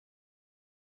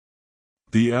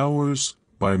The Hours,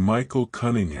 by Michael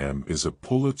Cunningham, is a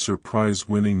Pulitzer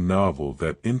Prize-winning novel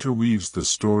that interweaves the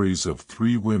stories of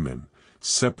three women,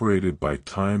 separated by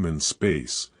time and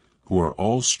space, who are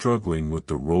all struggling with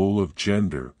the role of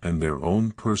gender and their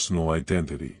own personal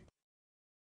identity.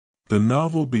 The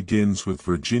novel begins with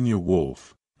Virginia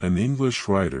Woolf, an English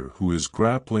writer who is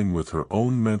grappling with her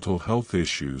own mental health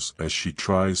issues as she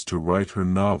tries to write her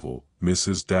novel,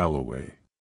 Mrs. Dalloway.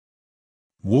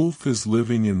 Woolf is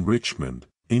living in Richmond,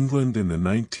 England in the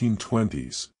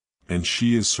 1920s, and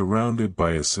she is surrounded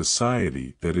by a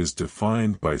society that is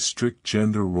defined by strict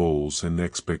gender roles and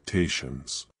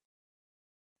expectations.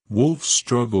 Woolf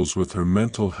struggles with her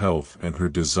mental health, and her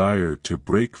desire to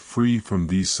break free from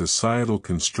these societal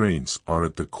constraints are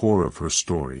at the core of her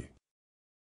story.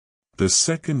 The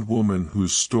second woman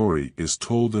whose story is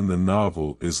told in the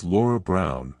novel is Laura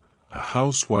Brown, a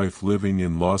housewife living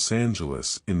in Los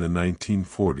Angeles in the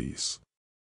 1940s.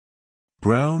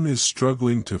 Brown is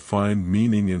struggling to find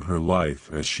meaning in her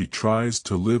life as she tries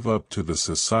to live up to the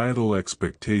societal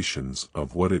expectations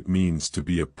of what it means to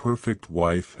be a perfect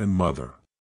wife and mother.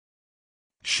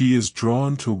 She is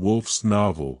drawn to Woolf's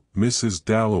novel, Mrs.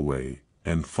 Dalloway,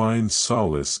 and finds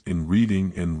solace in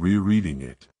reading and rereading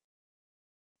it.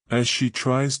 As she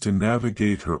tries to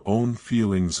navigate her own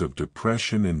feelings of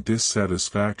depression and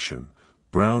dissatisfaction,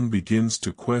 Brown begins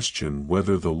to question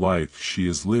whether the life she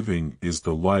is living is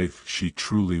the life she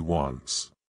truly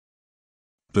wants.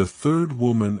 The third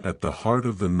woman at the heart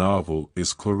of the novel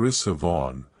is Clarissa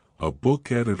Vaughan, a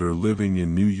book editor living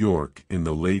in New York in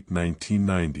the late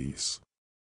 1990s.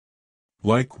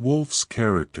 Like Woolf's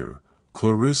character,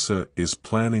 Clarissa is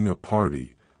planning a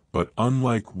party, but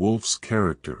unlike Woolf's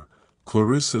character,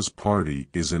 Clarissa's party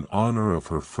is in honor of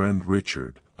her friend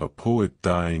Richard, a poet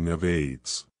dying of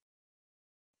AIDS.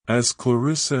 As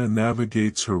Clarissa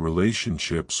navigates her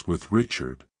relationships with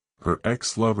Richard, her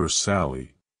ex-lover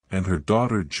Sally, and her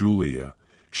daughter Julia,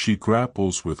 she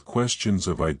grapples with questions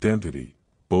of identity,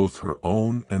 both her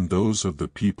own and those of the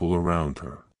people around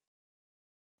her.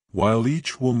 While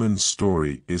each woman's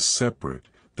story is separate,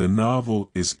 the novel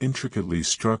is intricately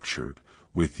structured,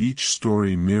 with each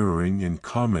story mirroring and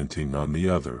commenting on the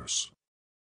others.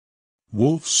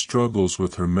 Woolf's struggles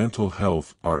with her mental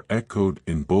health are echoed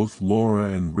in both Laura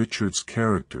and Richard's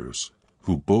characters,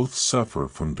 who both suffer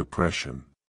from depression.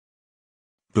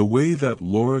 The way that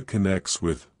Laura connects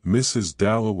with Mrs.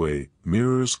 Dalloway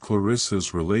mirrors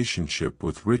Clarissa's relationship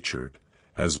with Richard,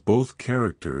 as both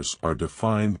characters are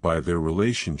defined by their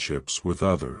relationships with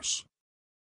others.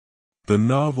 The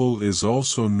novel is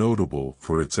also notable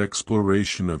for its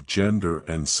exploration of gender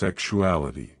and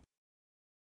sexuality.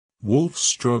 Woolf's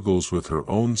struggles with her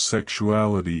own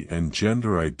sexuality and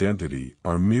gender identity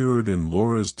are mirrored in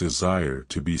Laura's desire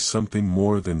to be something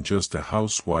more than just a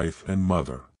housewife and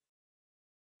mother.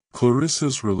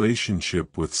 Clarissa's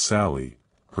relationship with Sally,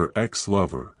 her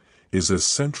ex-lover, is a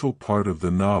central part of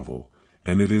the novel,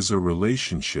 and it is a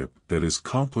relationship that is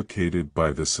complicated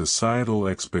by the societal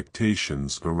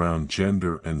expectations around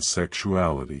gender and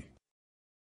sexuality.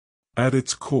 At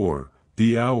its core,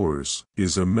 The Hours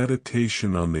is a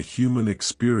meditation on the human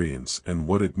experience and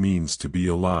what it means to be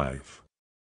alive.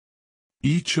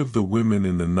 Each of the women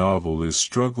in the novel is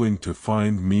struggling to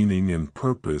find meaning and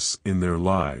purpose in their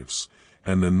lives,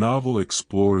 and the novel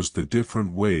explores the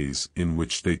different ways in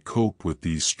which they cope with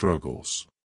these struggles.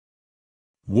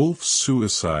 Woolf's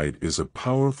suicide is a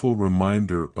powerful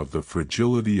reminder of the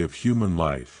fragility of human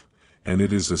life, and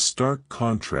it is a stark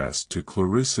contrast to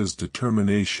Clarissa's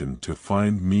determination to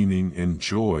find meaning and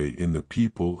joy in the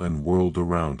people and world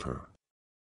around her.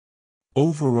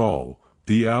 Overall,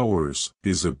 The Hours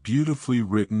is a beautifully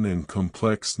written and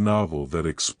complex novel that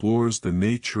explores the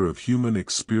nature of human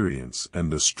experience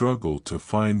and the struggle to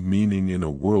find meaning in a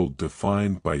world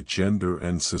defined by gender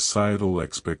and societal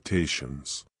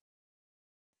expectations.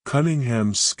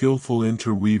 Cunningham's skillful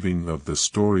interweaving of the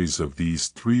stories of these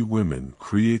three women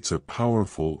creates a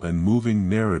powerful and moving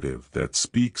narrative that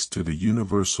speaks to the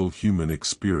universal human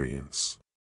experience.